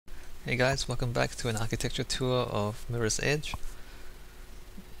Hey guys, welcome back to an architecture tour of Mirror's Edge.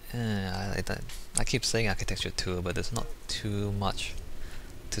 I keep saying architecture tour, but there's not too much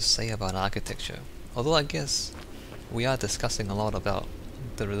to say about architecture. Although I guess we are discussing a lot about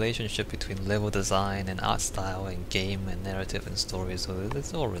the relationship between level design and art style and game and narrative and story, so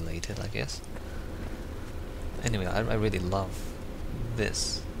it's all related, I guess. Anyway, I really love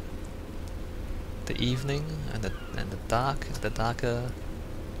this. The evening and the darker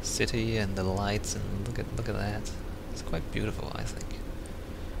city and the lights, and look at that. It's quite beautiful, I think.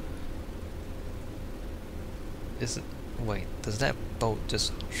 Wait, does that boat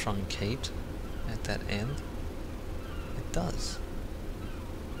just truncate at that end? It does.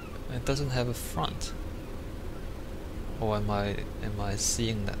 It doesn't have a front. Or am I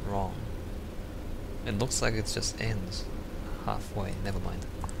seeing that wrong? It looks like it just ends halfway. Never mind.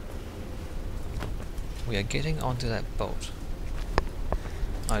 We are getting onto that boat.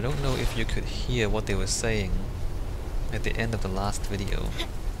 I don't know if you could hear what they were saying at the end of the last video.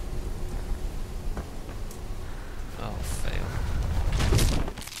 Oh, fail.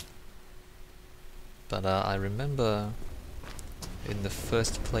 But I remember in the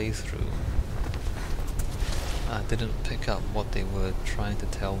first playthrough, I didn't pick up what they were trying to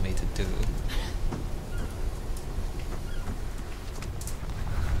tell me to do.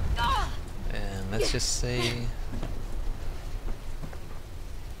 And let's just say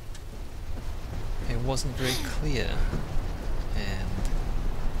it wasn't very clear, and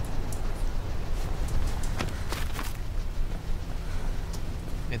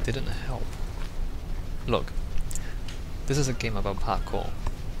it didn't help. Look, this is a game about parkour,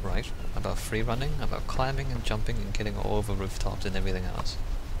 right? About free running, about climbing and jumping and getting all over rooftops and everything else.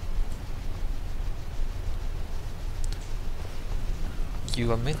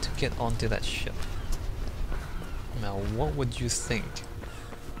 You are meant to get onto that ship. Now, what would you think?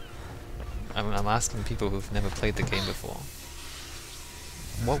 I'm asking people who've never played the game before.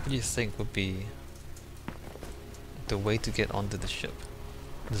 What would you think would be the way to get onto the ship?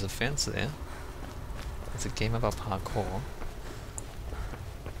 There's a fence there. It's a game about parkour.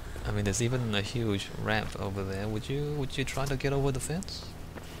 I mean, there's even a huge ramp over there. Would you try to get over the fence?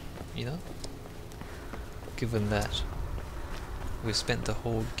 You know? Given that we spent the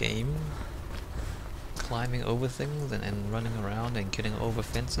whole game climbing over things and running around and getting over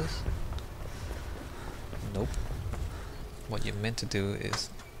fences? Nope. What you're meant to do is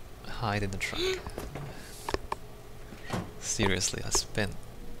hide in the truck. Seriously, I spent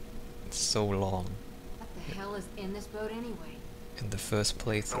so long. What the hell is in this boat anyway? In the first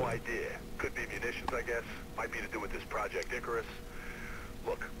playthrough. No idea. Could be munitions, I guess. Might be to do with this Project Icarus.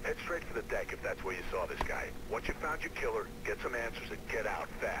 Look, head straight for the deck if that's where you saw this guy. Once you found your killer, get some answers and get out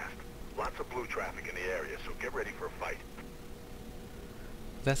fast. Lots of blue traffic in the area, so get ready for a fight.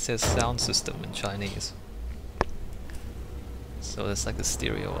 That says sound system in Chinese. So it's like a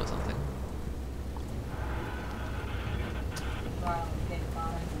stereo or something. Trial is getting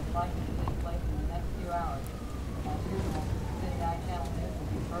monitored and is likely to take place in the next few hours. As usual, City Eye Channel News will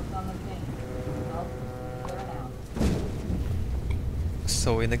be first on the scene. So, clear now.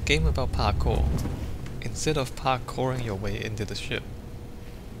 So in a game about parkour, instead of parkouring your way into the ship,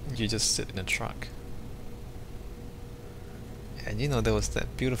 you just sit in a truck. And you know, there was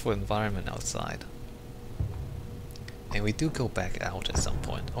that beautiful environment outside. And we do go back out at some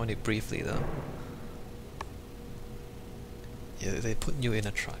point, only briefly though. Yeah, they put you in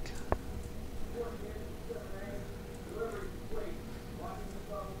a truck.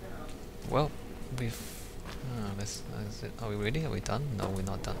 Well, are we ready? Are we done? No, we're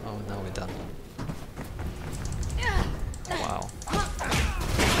not done. Oh, now we're done. Wow.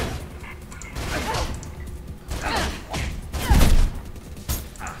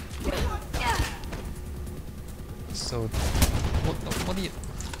 So, what do you...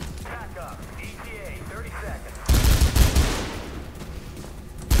 Back up. ETA, 30 seconds.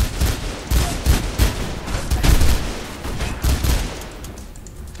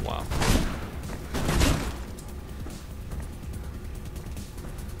 Wow.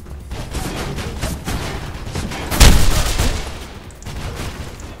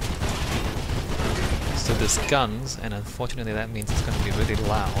 So there's guns, and unfortunately that means it's going to be really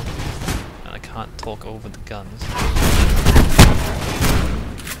loud, and I can't talk over the guns.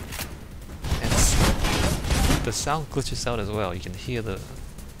 And the sound glitches out as well. You can hear the...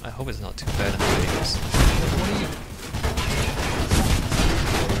 I hope it's not too bad in the videos. What are you...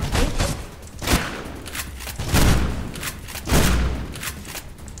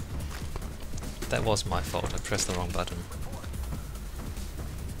 That was my fault, I pressed the wrong button.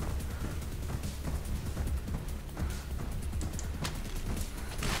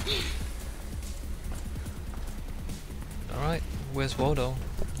 Alright, where's Waldo?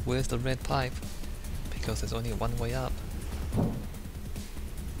 Where's the red pipe? Because there's only one way up.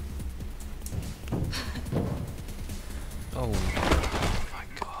 Oh my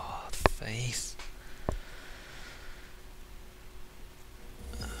god, Faith.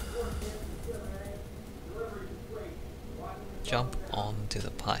 Jump onto the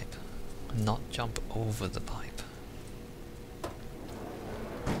pipe, not jump over the pipe.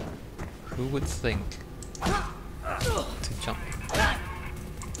 Who would think to jump?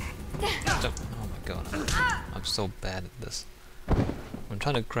 Jump. Oh my god, I'm so bad at this. I'm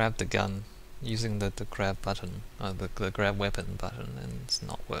trying to grab the gun using the grab button, the grab weapon button, and it's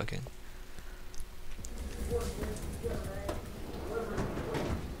not working.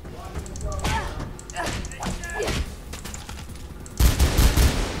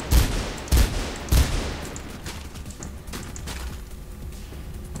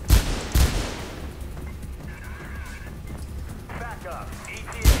 Back up.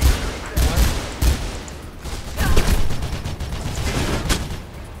 ETA.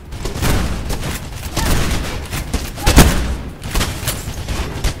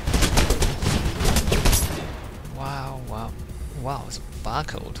 Wow, it's a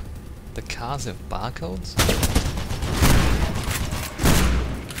barcode. The cars have barcodes?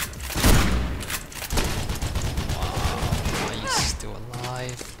 Wow, are you still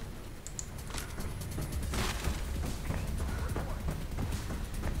alive?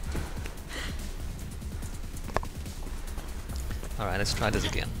 Alright, let's try this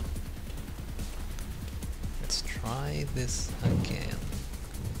again. Let's try this again.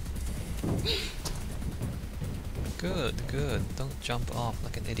 Good, good. Don't jump off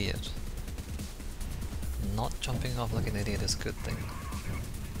like an idiot. Not jumping off like an idiot is a good thing.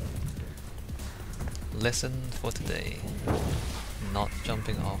 Lesson for today. Not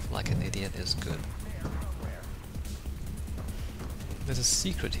jumping off like an idiot is good. There's a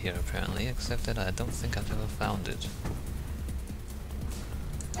secret here apparently, except that I don't think I've ever found it.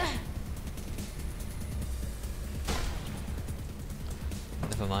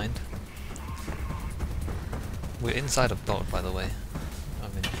 Never mind. We're inside a boat, by the way. I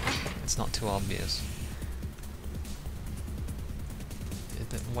mean, it's not too obvious.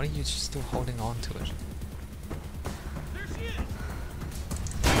 Why are you still holding on to it?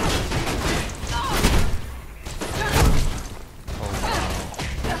 Oh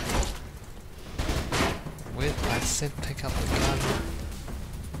no. Wait, I said pick up the gun.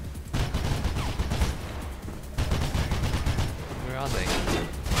 Where are they?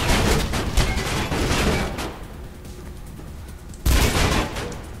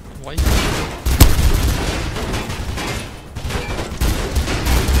 Why?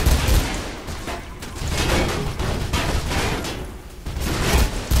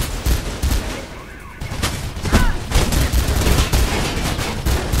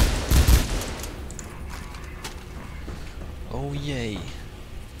 Oh yay!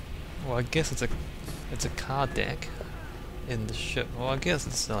 Well, I guess it's a car deck in the ship. Well, I guess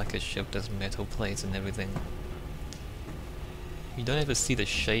it's like a ship. There's metal plates and everything. You don't ever see the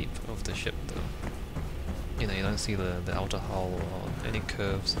shape of the ship though. You know, you don't see the outer hull or any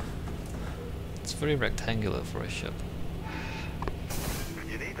curves. It's very rectangular for a ship.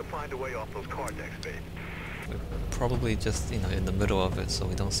 You need to find a way off those car decks, babe. We're probably just, you know, in the middle of it, so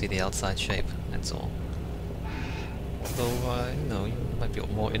we don't see the outside shape, that's all. Although, you know, it might be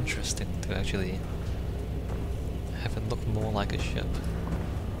more interesting to actually have it look more like a ship.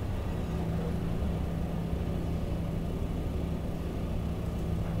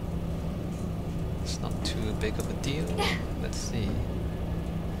 It's not too big of a deal. Let's see.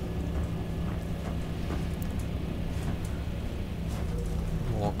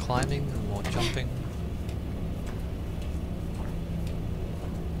 More climbing, more jumping.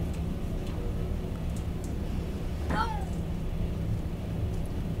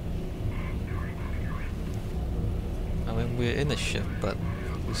 I mean, we're in a ship, but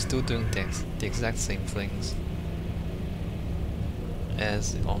we're still doing the exact same things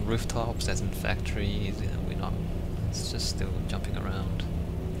as on rooftops, as in factories. You know, we're not. It's just still jumping around.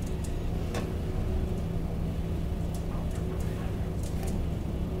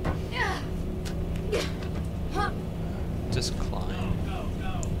 Just climb.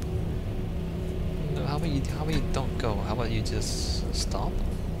 No, how about you don't go? How about you just stop?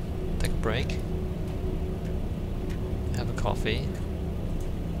 Take a break. Have a coffee.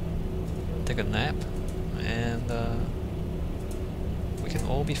 Take a nap. And we can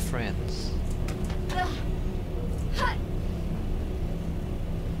all be friends.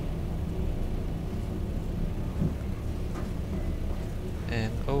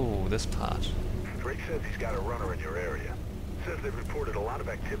 And oh, this part. Drake says he's got a runner in your area. Says they've reported a lot of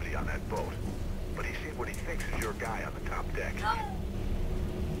activity on that boat. But he's seen what he thinks is your guy on the top deck.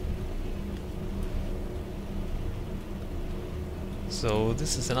 So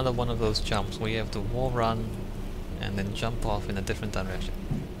this is another one of those jumps where you have to wall run and then jump off in a different direction.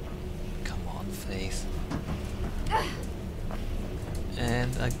 Come on, Faith.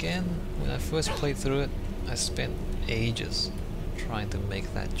 And again, when I first played through it, I spent ages trying to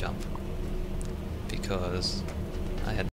make that jump because I had